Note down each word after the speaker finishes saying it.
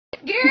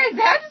Garrett,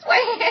 that's just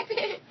what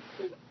happened.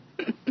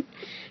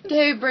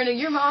 Dude, Brenda,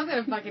 your mom's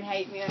gonna fucking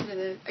hate me after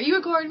this. Are you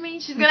recording me?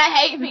 She's gonna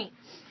hate me.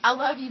 I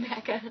love you,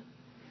 Becca.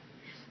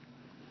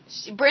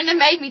 Brenda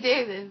made me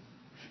do this.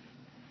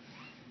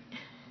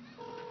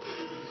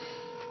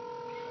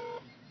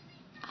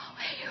 Oh,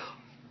 hell.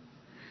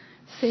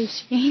 So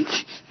she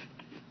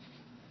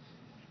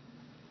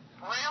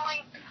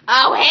Really?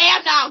 Oh,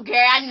 hell no,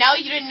 girl. I know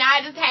you did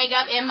not just hang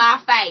up in my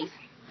face.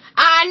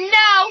 I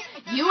know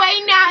you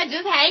ain't not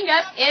just hang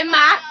up in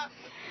my...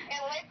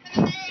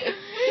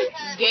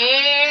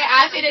 Girl,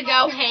 I finna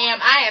go ham.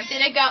 I am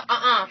finna go,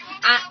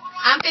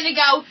 I'm finna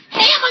go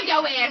ham on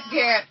your ass,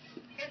 girl.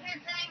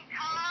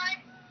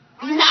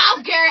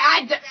 No, girl, how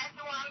many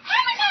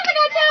times I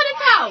gotta tell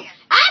this hoe?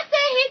 I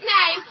said his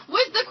name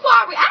was the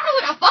Aquarius. I know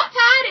who the fuck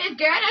Todd is,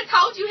 girl. And I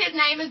told you his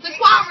name is the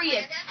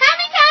Aquarius. How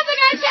many times I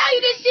gotta tell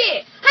you this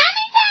shit? How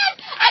many times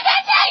I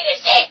gotta tell you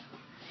this shit?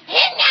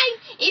 His name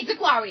is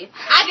Aquarius.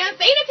 I done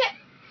seen it.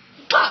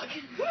 Fuck.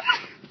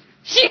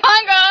 She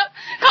hung up.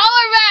 Call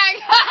her back.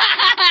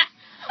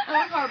 I'm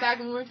gonna call her back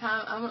one more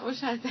time. What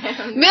should I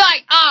say? Be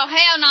like, oh,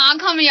 hell no, I'm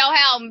coming to your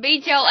house and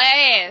beat your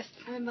ass.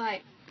 I'm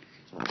like,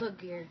 look,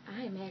 Garrett,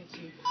 I ain't mad at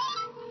you.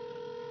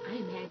 I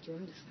ain't mad at you.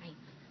 I'm just saying.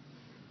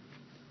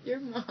 Your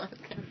mom's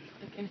gonna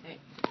fucking hate.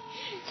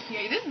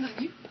 Yeah, this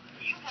is you.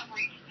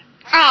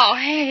 Oh,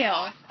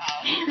 hell.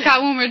 Try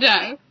one more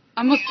time.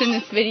 I'm gonna send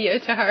this video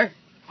to her.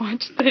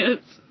 Watch this.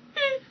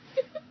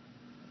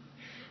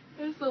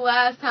 This is the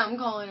last time I'm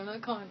calling her. I'm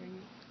not calling her.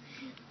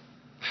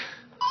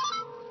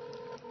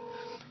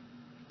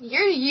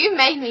 You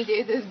made me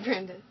do this,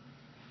 Brenda.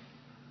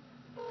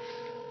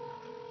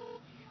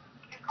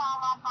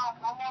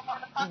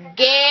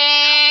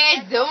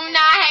 Get, do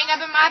not hang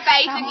up in my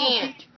face again.